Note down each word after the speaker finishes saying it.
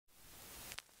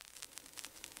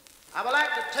I would like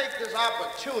to take this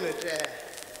opportunity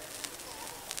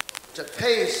to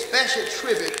pay special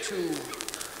tribute to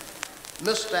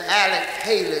Mr. Alec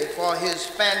Haley for his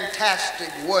fantastic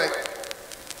work,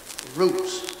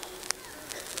 Roots.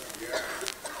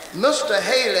 Mr.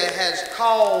 Haley has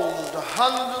caused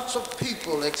hundreds of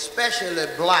people, especially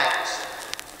blacks,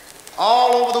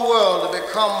 all over the world to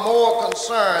become more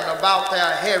concerned about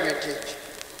their heritage,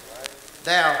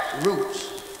 their roots.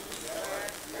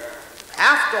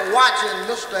 After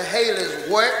watching Mr. Haley's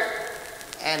work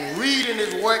and reading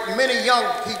his work, many young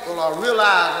people are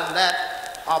realizing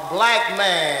that a black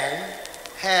man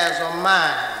has a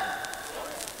mind,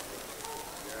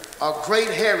 a great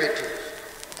heritage,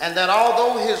 and that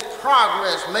although his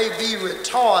progress may be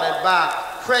retarded by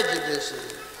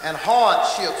prejudices and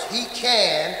hardships, he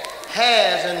can,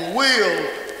 has, and will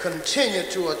continue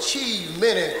to achieve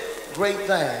many great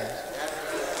things.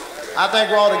 I think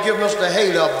we ought to give Mr.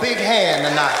 Haley a big hand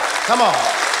tonight. Come on.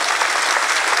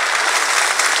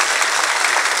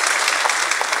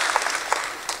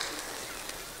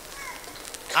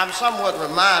 I'm somewhat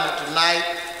reminded tonight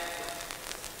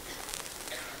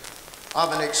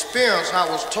of an experience I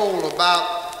was told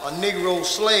about a Negro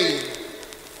slave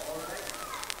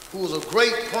who was a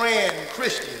great praying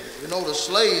Christian. You know, the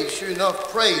slaves sure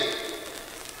enough prayed.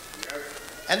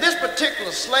 And this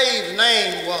particular slave's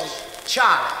name was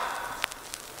Charlie.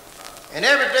 And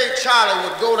every day Charlie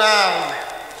would go down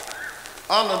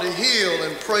under the hill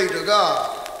and pray to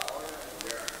God.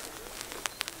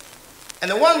 And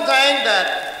the one thing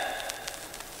that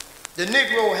the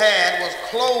Negro had was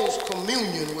close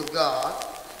communion with God,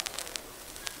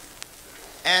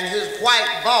 and his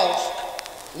white boss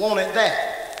wanted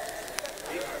that.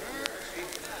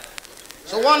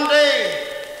 So one day,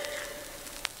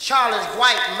 Charlie's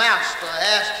white master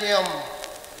asked him,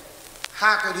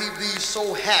 how could he be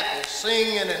so happy,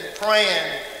 singing and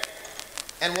praying,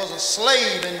 and was a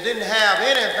slave and didn't have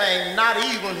anything, not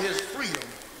even his freedom,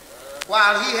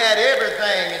 while he had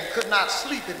everything and could not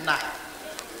sleep at night?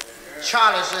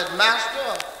 Charlie said,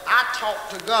 Master, I talk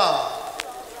to God,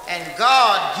 and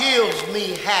God gives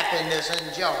me happiness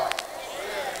and joy.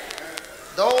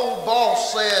 The old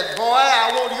boss said, boy,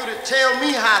 I want you to tell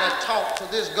me how to talk to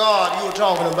this God you were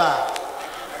talking about.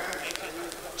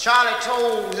 Charlie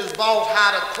told his boss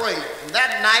how to pray. And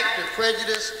that night, the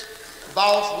prejudiced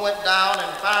boss went down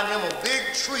and found him a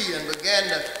big tree and began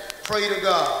to pray to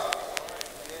God.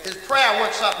 His prayer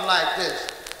went something like this: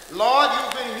 Lord,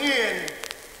 you've been hearing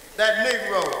that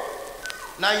Negro.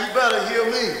 Now you better hear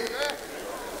me.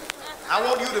 I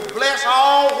want you to bless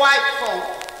all white folk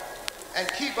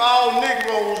and keep all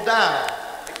Negroes down.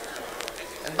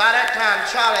 And by that time,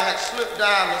 Charlie had slipped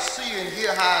down to see and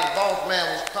hear how his boss man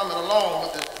was coming along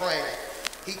with his praying.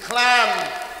 He climbed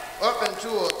up into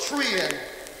a tree and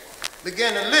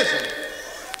began to listen.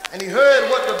 And he heard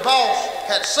what the boss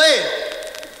had said.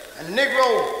 And the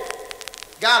Negro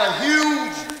got a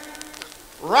huge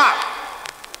rock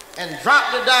and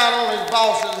dropped it down on his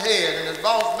boss's head. And his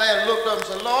boss man looked up and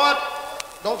said, Lord,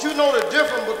 don't you know the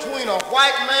difference between a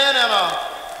white man and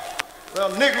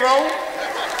a Negro?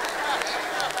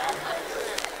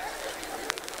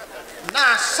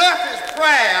 Now, selfish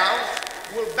prayers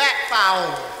will backfire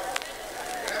on you.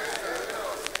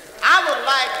 I would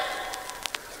like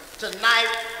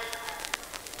tonight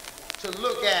to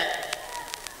look at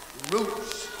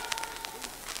roots.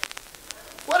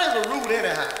 What is a root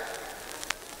anyhow?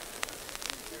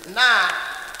 Now,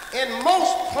 in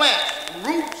most plants,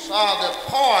 roots are the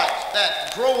parts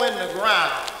that grow in the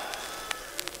ground.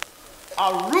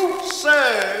 A root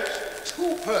serves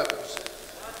two purposes.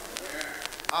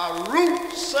 A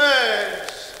root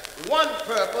serves one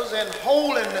purpose in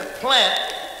holding the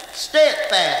plant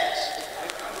steadfast.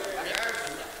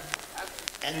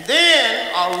 And then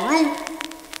a root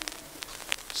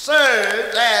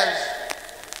serves as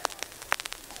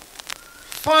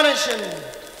furnishing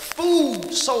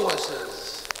food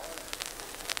sources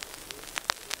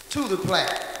to the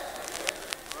plant.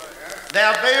 There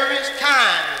are various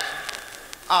kinds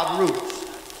of roots.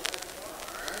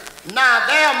 Now,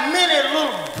 there are many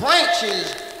little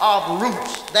branches of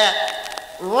roots that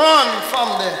run from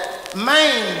the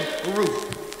main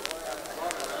root.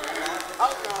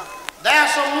 There are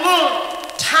some little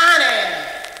tiny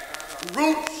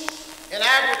roots. In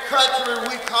agriculture,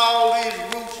 we call these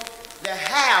roots the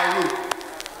hair root.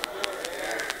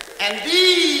 And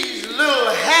these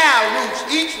little hair roots,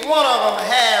 each one of them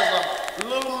has a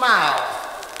little mouth.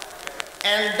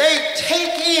 And they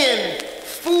take in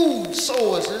food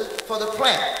sources for the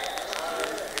plant.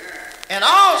 And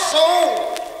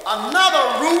also,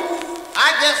 another root,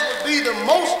 I guess would be the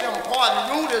most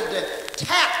important root, is the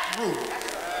tap root.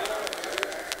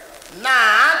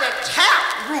 Now, the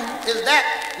tap root is that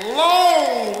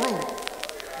long root,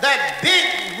 that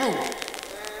big root.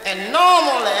 And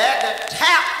normally, the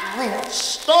tap root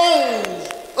stores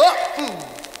up food.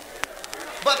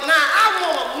 But now, I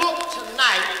want to look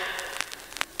tonight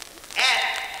at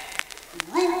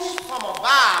roots from a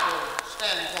Bible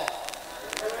standpoint.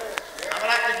 I would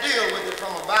like to deal with it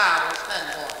from a Bible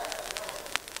standpoint.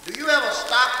 Do you ever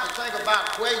stop to think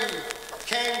about where you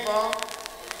came from?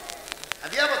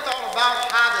 Have you ever thought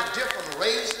about how the different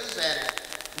races and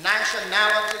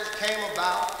nationalities came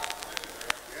about?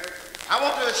 I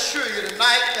want to assure you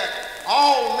tonight that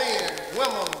all men,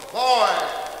 women, boys,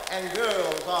 and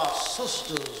girls are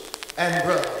sisters and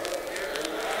brothers.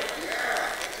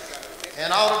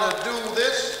 In order to do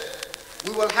this,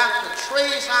 we will have to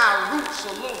trace our roots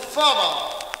a little further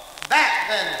back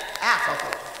than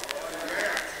Africa.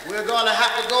 We're going to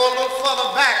have to go a little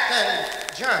further back than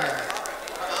Germany,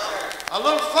 a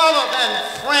little further than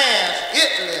France,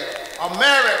 Italy,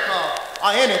 America,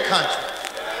 or any country.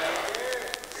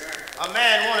 A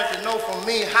man wanted to know from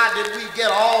me, how did we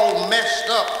get all messed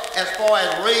up as far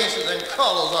as races and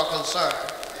colors are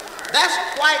concerned? That's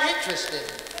quite interesting.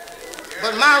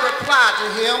 But my reply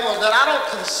to him was that I don't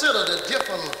consider the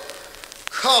different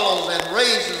colors and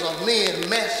races of men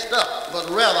messed up, but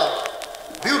rather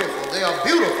beautiful. They are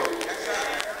beautiful.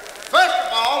 First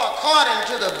of all, according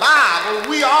to the Bible,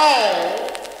 we all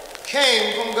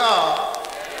came from God.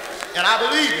 And I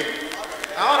believe it.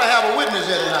 I ought to have a witness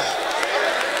here tonight.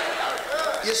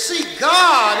 You see,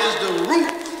 God is the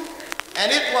root,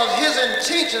 and it was his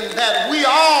intention that we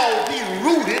all be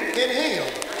rooted in him.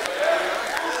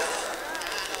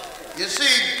 You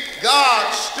see,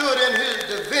 God stood in his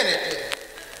divinity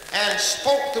and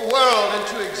spoke the world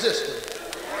into existence.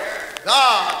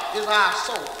 God is our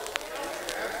source.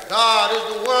 God is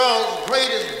the world's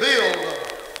greatest builder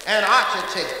and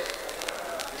architect.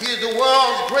 He is the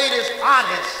world's greatest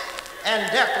artist and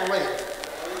decorator.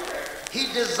 He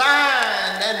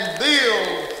designed and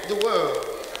built the world.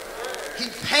 He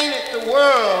painted the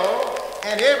world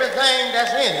and everything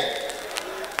that's in it.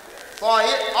 For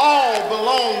it all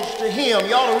belongs to him.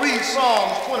 You ought to read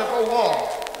Psalms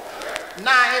 24:1.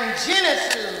 Now in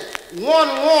Genesis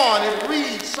 1:1, it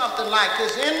reads something like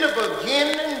this. In the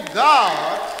beginning,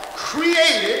 God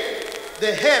created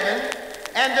the heaven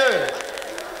and the earth.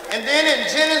 And then in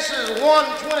Genesis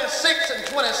 1:26 and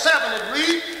 27, it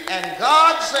reads, and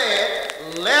God said,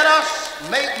 let us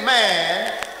make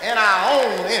man in our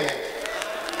own image,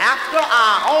 after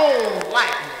our own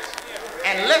likeness,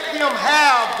 and let them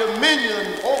have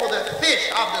dominion over the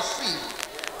fish of the sea,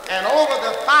 and over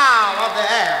the fowl of the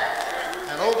air,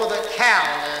 and over the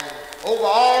cattle, and over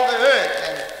all the earth,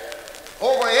 and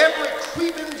over every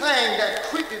creeping thing that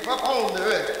creepeth upon the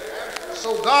earth.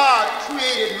 So God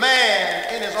created man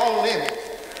in his own image.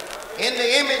 In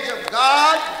the image of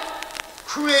God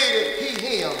created he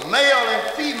him. Male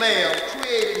and female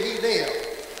created he them.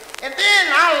 And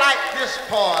then I like this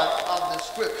part of the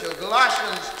scripture.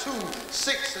 Colossians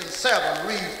 2:6 and 7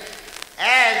 reads,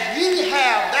 as ye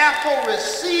have therefore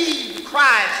received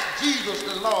Christ Jesus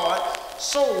the Lord,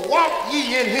 so walk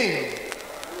ye in him,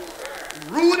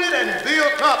 rooted and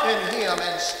built up in him,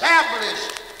 and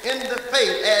established in the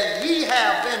faith, as ye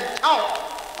have been taught,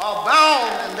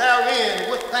 abounding therein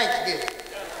with thanksgiving.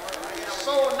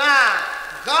 So now,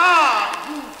 God,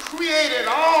 who created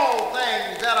all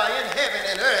things that are in heaven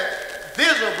and earth,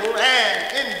 visible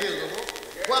and invisible,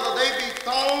 whether they be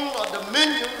thrones or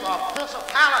dominions or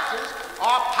principalities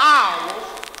or powers,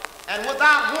 and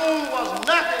without whom was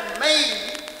nothing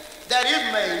made that is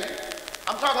made.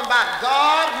 I'm talking about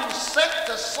God who set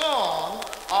the sun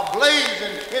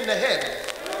ablazing in the heavens,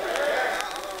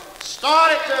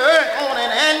 started the earth on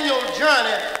an annual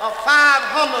journey of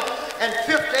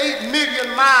 558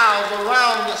 million miles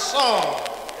around the sun,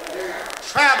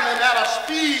 traveling at a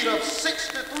speed of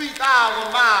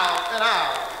 63,000 miles an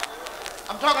hour.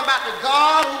 I'm talking about the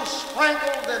God who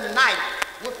sprinkled the night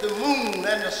with the moon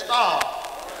and the stars,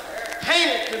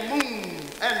 painted the moon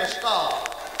and the stars.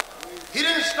 He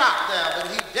didn't stop there, but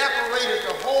he decorated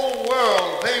the whole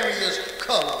world various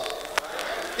colors.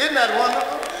 Isn't that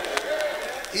wonderful?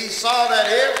 He saw that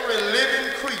every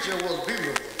living creature was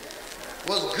beautiful,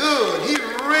 was good. He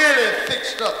really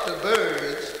fixed up the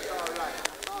birds.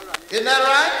 Isn't that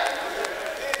right?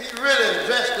 He really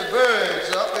dressed the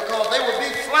birds up because they would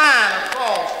be flying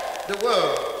across the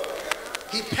world.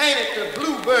 He painted the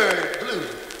blue bird blue.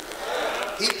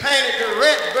 He painted the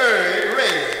red bird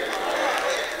red.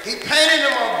 He painted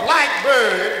him a black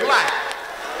bird black.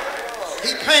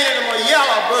 He painted him a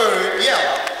yellow bird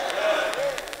yellow.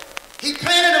 He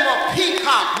painted him a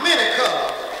peacock many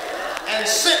colors. and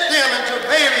sent them into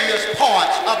various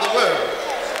parts of the world.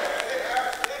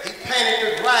 He painted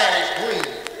the grass green,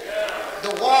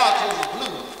 the waters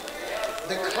blue,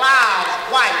 the clouds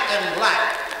white and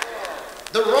black,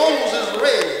 the roses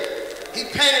red. He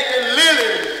painted the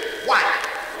lilies white,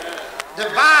 the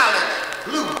violets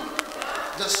blue,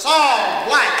 the soil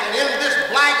black, and in this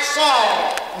black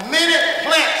soil, many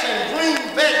plants and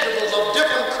green vegetables of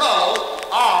different colors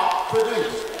are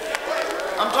produced.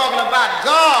 I'm talking about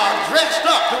God dressed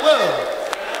up the world.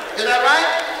 Is that right?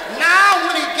 Now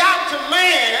when he got to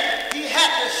man, he had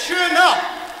to sure enough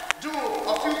do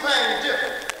a few things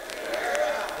different.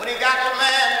 When he got to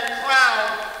man, the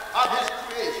crown of his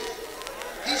creation,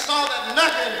 he saw that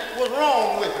nothing was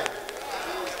wrong with him.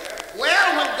 Well,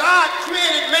 when God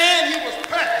created man, he was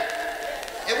perfect.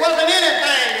 It wasn't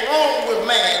anything wrong with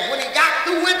man. When he got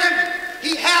through with him,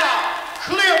 he had a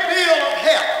clear bill of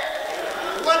health.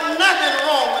 There wasn't nothing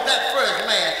wrong with that first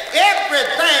man.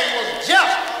 Everything was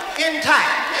just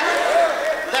intact.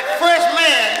 That first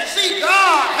man, you see,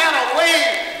 God had a way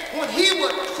when he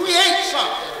would create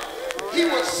something, he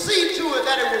would see to it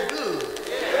that it was good.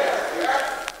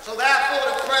 So therefore,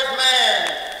 the first man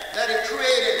that he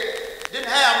created didn't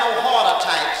have no heart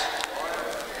attacks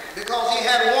because he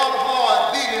had one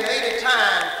heart beating 80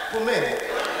 times per minute.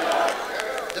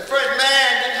 The first man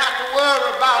didn't have to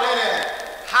worry about any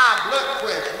high blood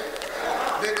pressure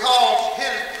because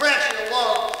his pressure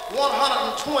was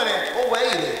 120/80.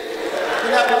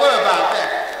 Didn't have to worry about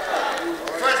that.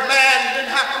 The first man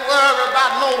didn't have to worry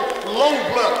about no low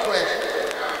blood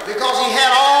pressure because he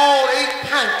had all 8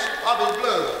 pints of his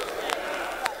blood.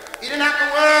 He didn't have to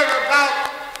worry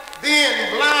about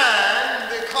being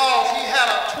blind because he had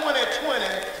a 20/20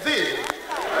 vision.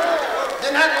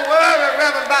 Didn't have to worry,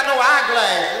 Reverend, about no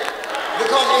eyeglasses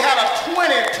because he had a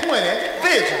 20/20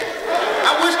 vision.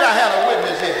 I wish I had a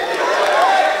witness here.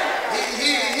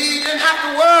 He didn't have to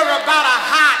worry about a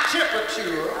high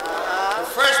temperature. The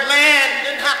first man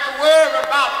didn't have to worry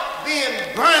about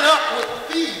being burnt up with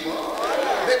fever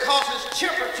because his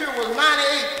temperature was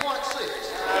 98.6.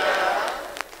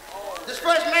 This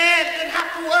first man didn't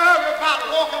have to worry about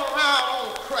walking around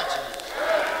on crutches.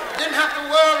 Didn't have to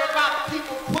worry about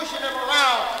people pushing him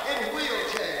around in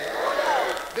wheelchairs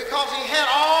because he had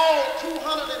all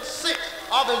 206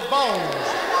 of his bones.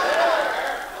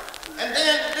 And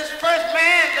then this first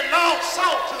man, the Lord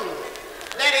saw to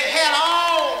it that he had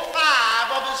all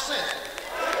 5 of his senses.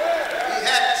 He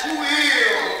had 2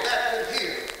 ears that could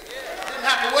hear. Didn't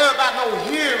have to worry about no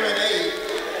hearing aid.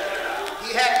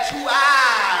 He had 2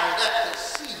 eyes that could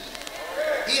see.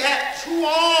 He had 2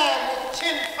 arms with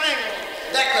 10 fingers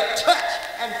that could touch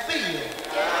and feel.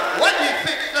 Wasn't he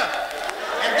fixed up?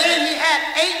 And then he had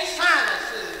 8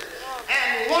 sinuses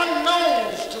and 1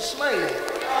 nose to smell.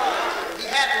 He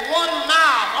had 1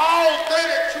 mouth, all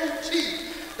 32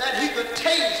 teeth that he could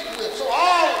taste with. So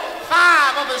all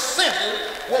 5 of his senses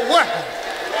were working.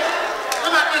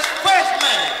 Look at this first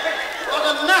man.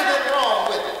 Wasn't nothing wrong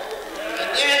with it. And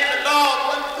then the Lord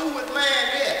went through with man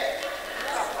yet.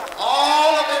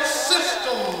 All of his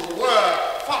systems were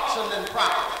functioning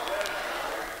properly.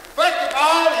 First of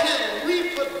all, his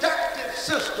reproductive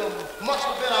system must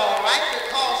have been all right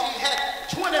because he had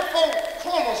 24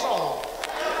 chromosomes,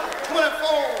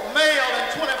 24 male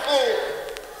and 24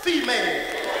 female.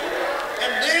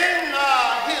 And then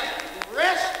his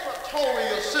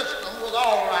respiratory system was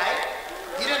all right.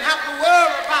 He didn't have to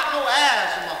worry about no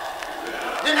asthma.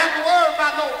 Didn't have to worry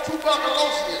about no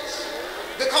tuberculosis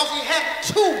because he had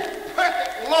 2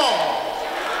 perfect lungs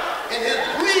and his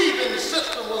breathing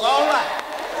system was all right.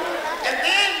 And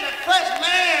then the first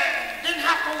man didn't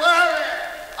have to worry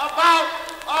about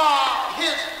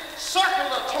his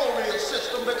circulatory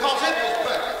system because it was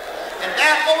perfect. And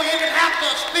therefore he didn't have to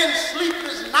spend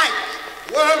sleepless nights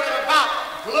worrying about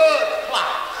blood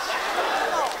clots,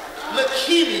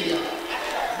 leukemia,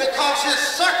 because his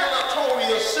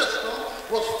circulatory system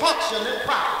was functioning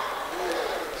properly.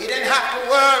 He didn't have to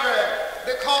worry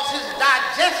because his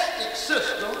digestive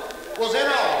system was in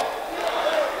order.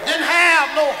 Didn't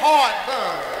have no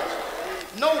heartburn,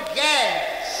 no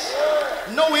gas,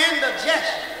 no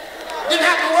indigestion. Didn't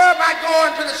have to worry about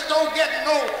going to the store getting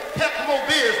no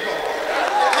Pepto-Bismol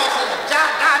because his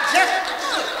digestive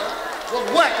system was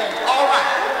working all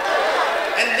right.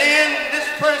 And then this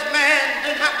first man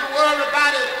didn't have to worry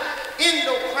about his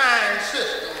endocrine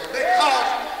system because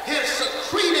his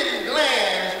secreting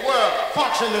glands were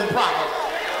functioning properly.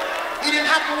 He didn't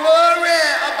have to worry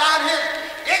about his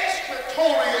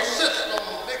excretory system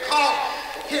because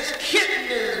his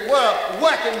kidneys were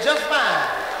working just fine.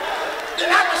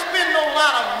 Didn't have to spend no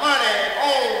lot of money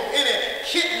on any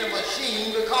kidney machine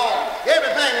machine because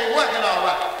everything was working all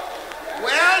right.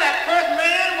 Well, that first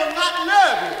man was not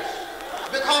nervous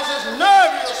because his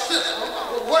nervous system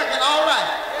was working all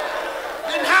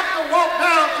right. Didn't have to walk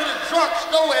down to the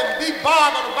drugstore and be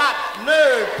bothered about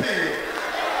nerve pills.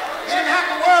 He didn't have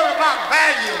to worry about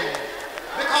Valium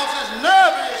because his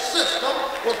nervous system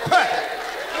was perfect.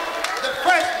 The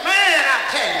first man, I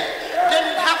tell you,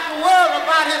 didn't have to worry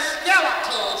about his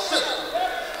skeletal system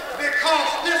because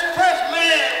this first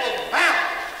man was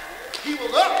balanced. He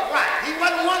was upright. He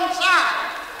wasn't one-sided.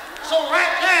 So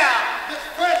right there, this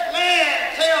first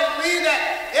man tells me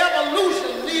that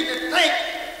evolution needs to think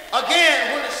again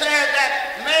when it says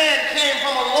that man came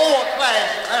from a lower class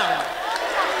animal.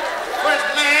 The first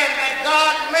man that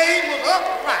God made was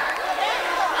upright.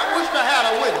 I wish I had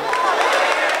a witness.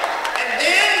 And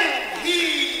then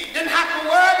he didn't have to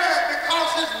worry because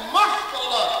his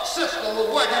muscular system was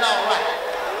working all right.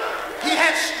 He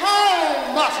had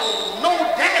strong muscles, no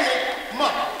damaged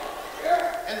muscles.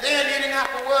 And then he didn't have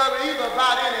to worry either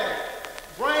about any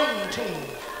brain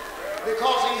tumors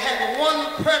because he had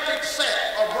one perfect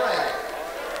set of brain.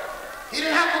 He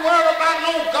didn't have to worry about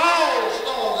no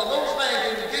gallstones and those things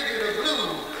that would give you the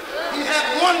blues. He had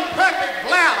one perfect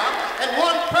bladder and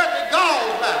one perfect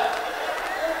gallbladder.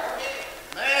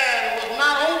 Man was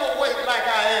not overweight like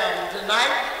I am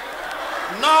tonight,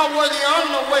 nor was he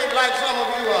underweight like some of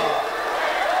you are.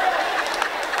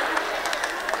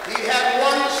 He had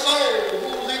one soul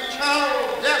whose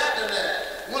eternal destiny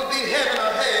will be heaven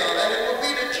or hell, and it will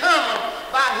be determined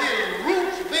by his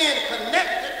roots being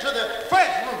connected to the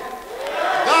first root,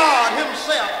 God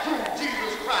himself through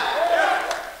Jesus Christ.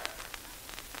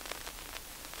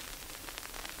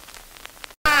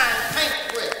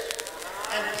 Paintbrush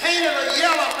and painted a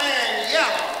yellow man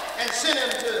yellow and sent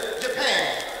him to Japan.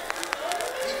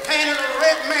 He painted a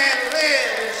red man red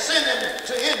and sent him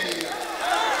to India.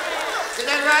 Is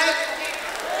that right?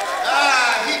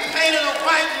 He painted a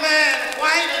white man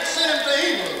white and sent him to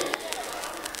England.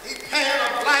 He painted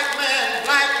a black man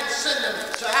black and sent him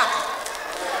to Africa.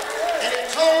 And he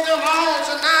told them all,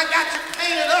 so now I got you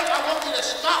painted up. I want you to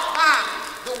stop by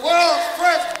the world's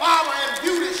first barber and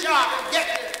beauty shop and get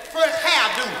your first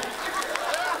hairdo.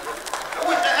 I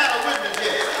wish I had a witness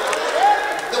here.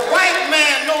 The white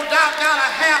man, no doubt, got a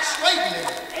hair straightening.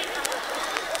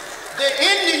 The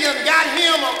Indian got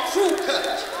him a crew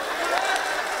cut.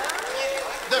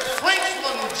 The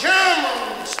Frenchman,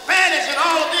 German, Spanish, and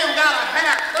all of them got a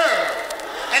hair curl.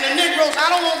 And the Negroes, I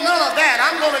don't want none of that.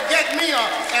 I'm going to get me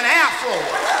an afro.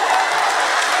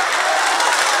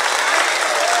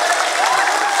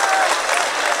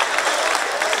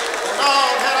 The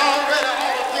Lord had already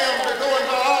ordered them to go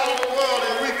into all of the world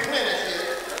and replenish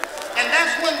it. And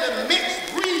that's when the mixed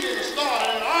breeding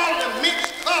started, and all the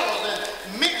mixed colors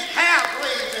and mixed hair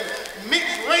braids and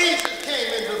mixed races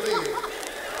came into being.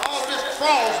 All this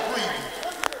crossbreeding.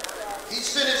 He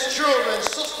sent his children,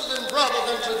 sisters and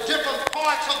brothers into different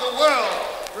parts of the world,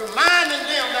 reminding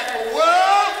them that the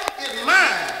world is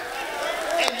mine,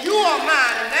 and you are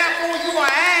mine, and therefore you are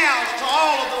heirs to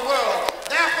all of the world.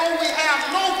 Therefore we have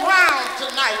no ground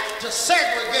tonight to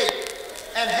segregate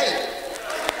and hate.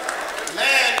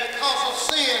 Man, because of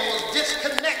sin, was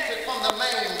disconnected from the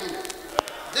main root.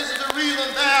 This is the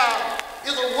reason there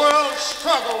is a world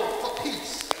struggle for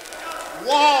peace.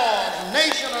 Wars,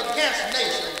 nation against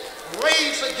nation,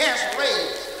 race against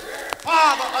race,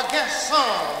 father against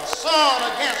son, son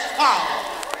against father,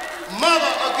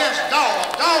 mother against daughter,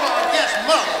 daughter against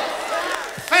mother,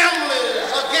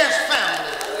 families against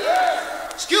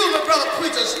families. Excuse me, brother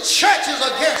preachers, churches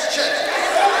against churches.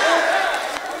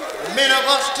 Many of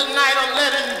us tonight are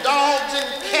letting dogs and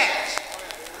cats.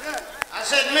 I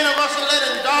said many of us are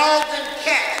letting dogs and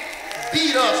cats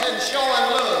beat us in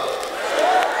showing love.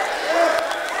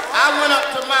 I went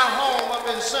up to my home up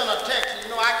in Center, Texas.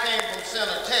 You know, I came from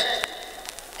Center, Texas.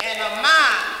 And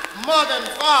my mother and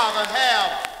father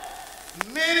have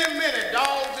many, many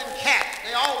dogs and cats.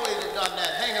 They always have done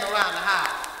that, hanging around the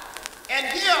house. And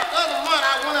here, the other month,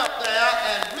 I went up there,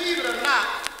 and believe it or not,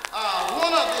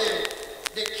 one of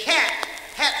the cats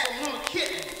had some little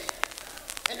kittens.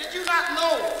 And did you not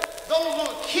know those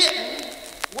little kittens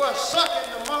were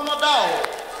sucking the mama dog?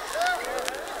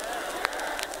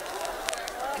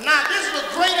 Now, this is a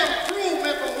great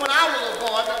improvement from when I was a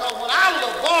boy, because when I was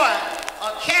a boy,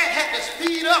 a cat had to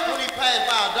speed up when he passed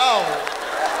by a dog.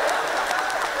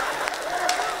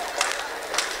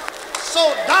 So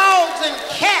dogs and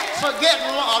cats are getting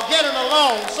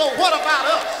along. So what about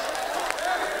us?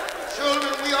 Children,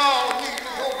 we all need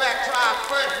to go back to our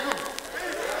first root.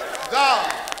 God,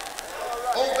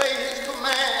 obey his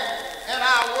command, and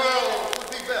our world would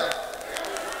be better.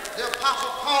 The Apostle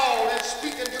Paul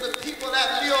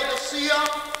Laodicea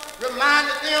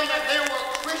reminded them that they were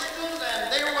Christians and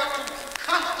they were to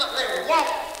constantly walk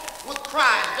with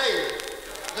Christ daily.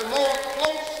 The more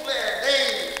closely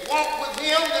they walked with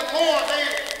him, the more they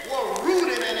were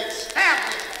rooted and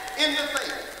established in the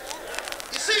faith.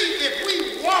 You see, if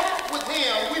we walk with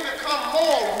him, we become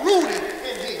more rooted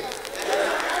in him.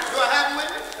 Do I have a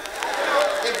witness?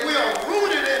 If we are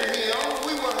rooted in him,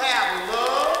 we will have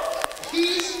love,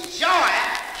 peace, joy,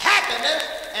 happiness,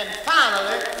 and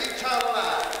finally, eternal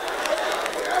life.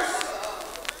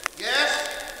 Yes,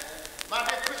 my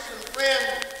dear Christian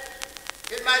friend,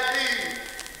 it might be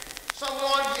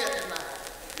someone here tonight.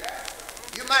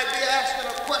 You might be asking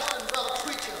a question, brother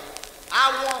preacher.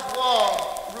 I once was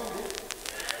rooted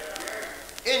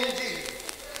in Jesus.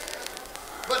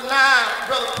 But now,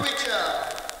 brother preacher,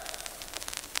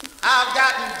 I've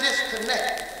gotten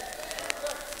disconnected.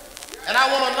 And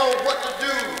I want to know what to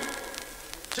do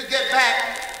to get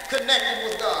back connected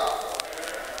with God.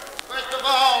 First of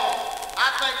all,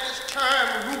 I think this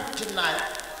term root tonight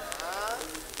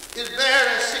is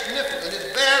very significant.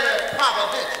 It's very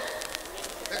providential.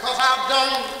 Because I've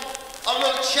done a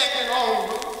little checking on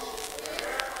roots.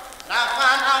 And I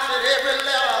found out that every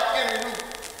letter in root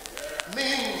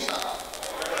means something.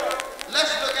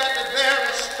 Let's look at the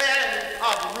very spelling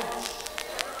of roots.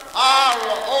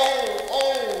 R-O-O-T-S.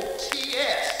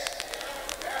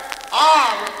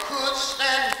 R could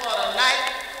stand for the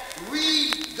night.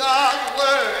 Read God's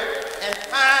word and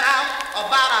find out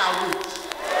about our roots.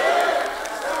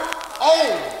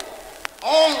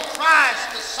 On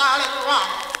Christ the solid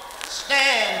rock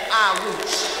stand our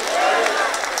roots.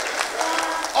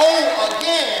 Oh,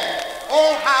 again,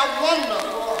 oh, how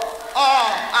wonderful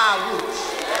are our roots.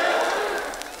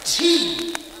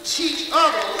 T, teach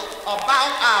others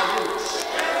about our roots.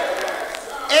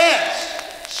 S,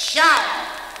 shout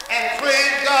and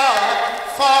praise God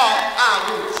for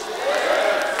our roots.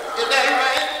 Is that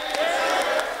right?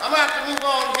 I'm going to have to move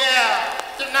on here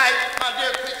tonight, my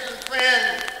dear Christian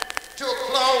friend, to a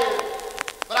close.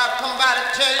 But I've come by to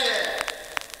tell you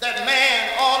that man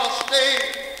ought to stay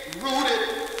rooted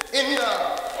in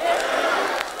God.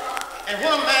 And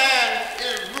when a man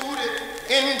is rooted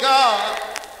in God,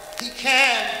 he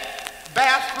can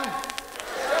bear fruit.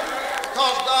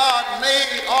 Because God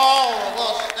made all of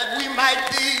us that we might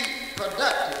be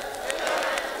productive.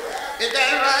 Is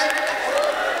that right?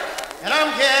 And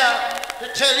I'm here to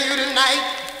tell you tonight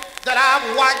that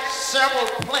I've watched several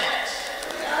plants.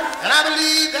 And I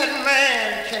believe that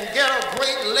man can get a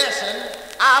great lesson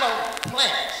out of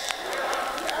plants.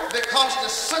 Because the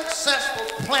successful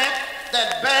plant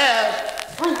that bears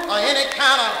fruit or any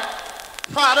kind of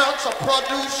products or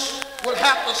produce will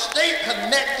have to stay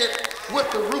connected with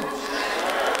the roots.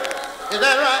 Is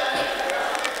that right?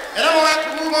 And I'm going to have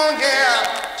to move on here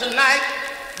tonight,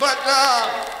 but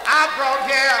I brought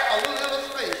here a little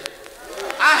illustration.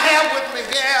 I have with me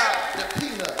here the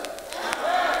peanut.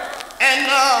 And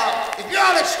if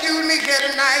y'all excuse me here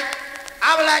tonight,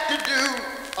 I would like to do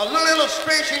a little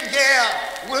illustration here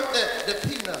with the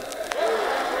peanut.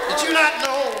 Did you not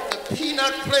know the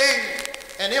peanut plays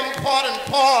an important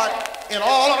part in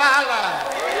all of our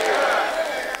lives?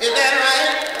 Is that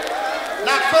right?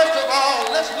 Now, first of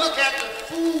all, let's look at the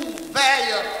food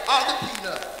value of the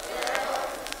peanut.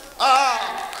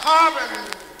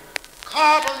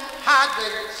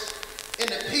 Carbohydrates in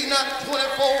the peanut,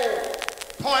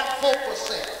 24.4%.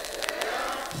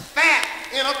 Fat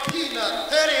in a peanut,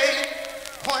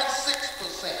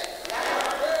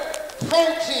 38.6%.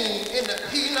 Protein in the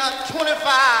peanut,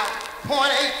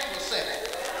 25.8%.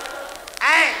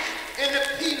 Ash in the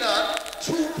peanut,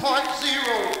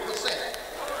 2.0%.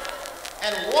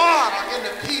 And water in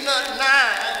the peanut,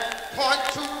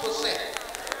 9.2%.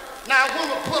 Now, when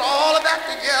we put all of that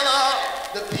together,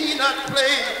 the peanut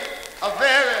plays a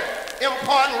very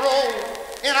important role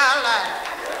in our life.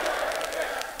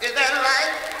 Is that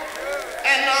right?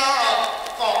 And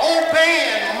for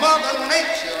obeying Mother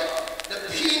Nature, the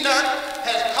peanut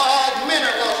has caused many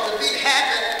of us to be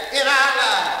happy in our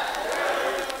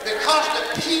lives. Because the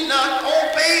peanut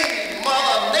obeys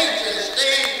Mother Nature and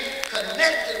stays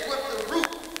connected with the root.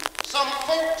 Some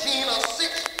 14 or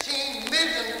 16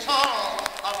 million tons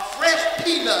of fresh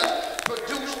peanuts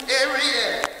produced every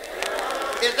year.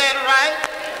 Is that right?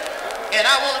 And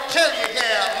I want to tell you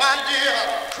here, my dear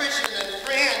Christian and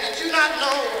friend, did you not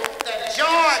know that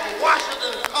George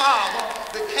Washington Carver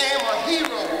became a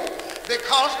hero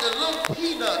because the little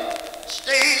peanut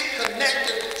stayed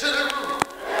connected to the root?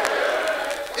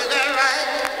 Is that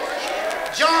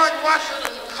right? George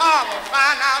Washington Carver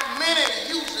found out many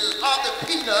uses of the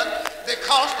peanut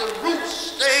because the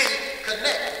roots stayed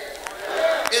connected.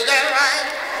 Is that right?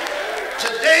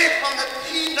 Today, from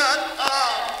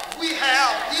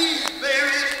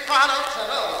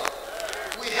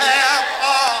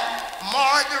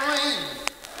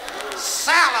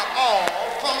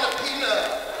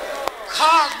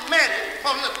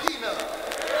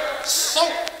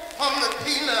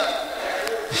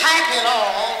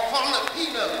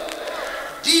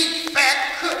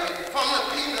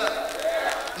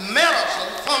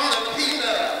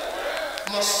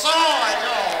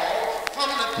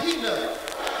peanut,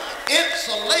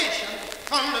 insulation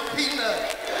from the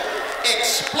peanut,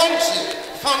 explosive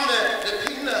from the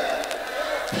peanut,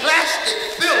 plastic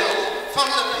fillers from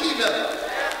the peanut.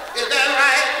 Is that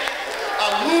right?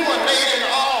 Illuminating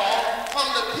oil from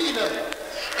the peanut.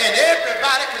 And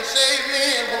everybody can say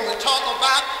amen when we talk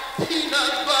about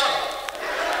peanut butter.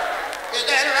 Is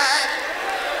that right?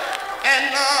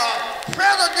 And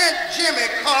President Jimmy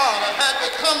Carter had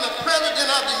become the president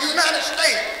of the United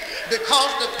States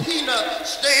because the peanut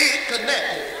stayed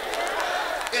connected.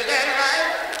 Is that right?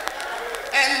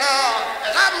 And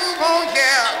as I move on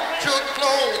here to a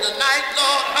close tonight,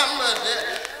 Lord have mercy,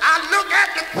 I look at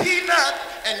the peanut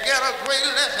and get a great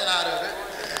lesson out of it.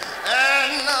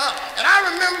 And I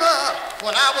remember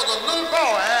when I was a little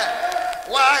boy,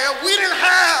 why we didn't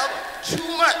have too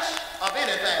much of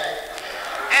anything.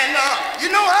 And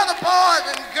you know, other boys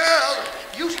and girls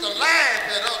used to laugh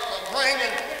at us for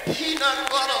bringing peanut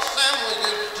butter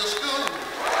sandwiches to school.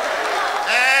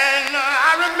 And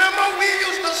I remember we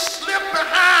used to slip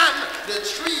behind the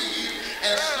trees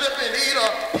and slip and eat a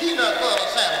peanut butter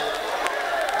sandwich.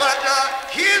 But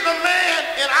here's a man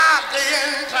in our day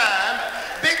and time,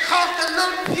 because the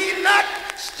little peanut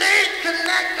stayed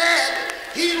connected,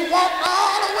 he walked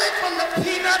all the way from the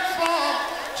peanut farm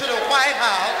to the White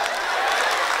House.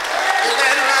 Is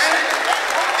that right?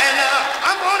 And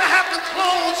I'm going to have to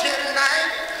close here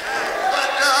tonight, but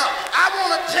I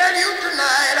want to tell you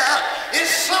tonight, is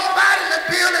somebody in the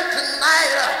building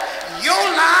tonight, your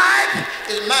life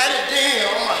is mighty dim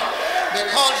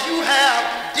because you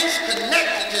have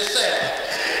disconnected yourself.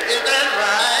 Is that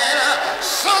right?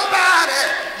 Somebody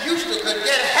used to could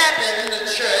get happy in the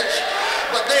church,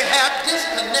 but they have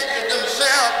disconnected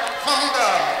themselves from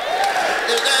God.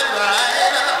 Is that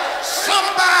right?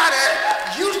 Somebody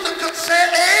used to could say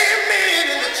amen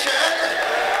in the church.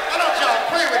 Why don't y'all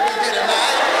pray with me here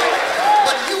tonight?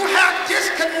 But you have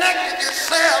disconnected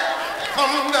yourself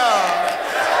from God.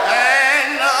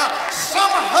 And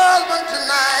some husband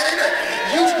tonight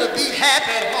used to be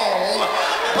happy at home,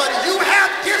 but you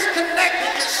have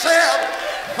disconnected yourself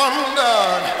from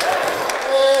God.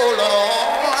 Oh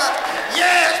Lord,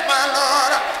 yes my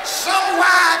Lord, some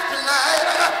wives tonight,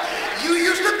 you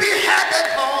used to be happy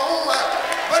at home,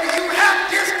 but you have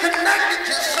disconnected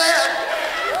yourself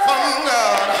from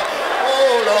God.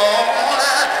 Oh Lord,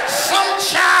 some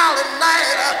child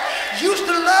tonight used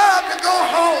to love to go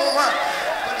home,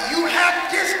 but you have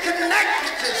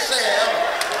disconnected yourself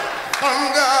from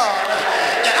God.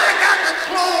 And I got to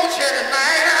close here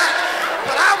tonight,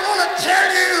 but I want to tell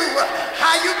you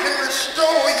how you can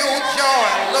restore your joy,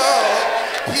 love,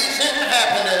 peace, and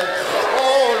happiness.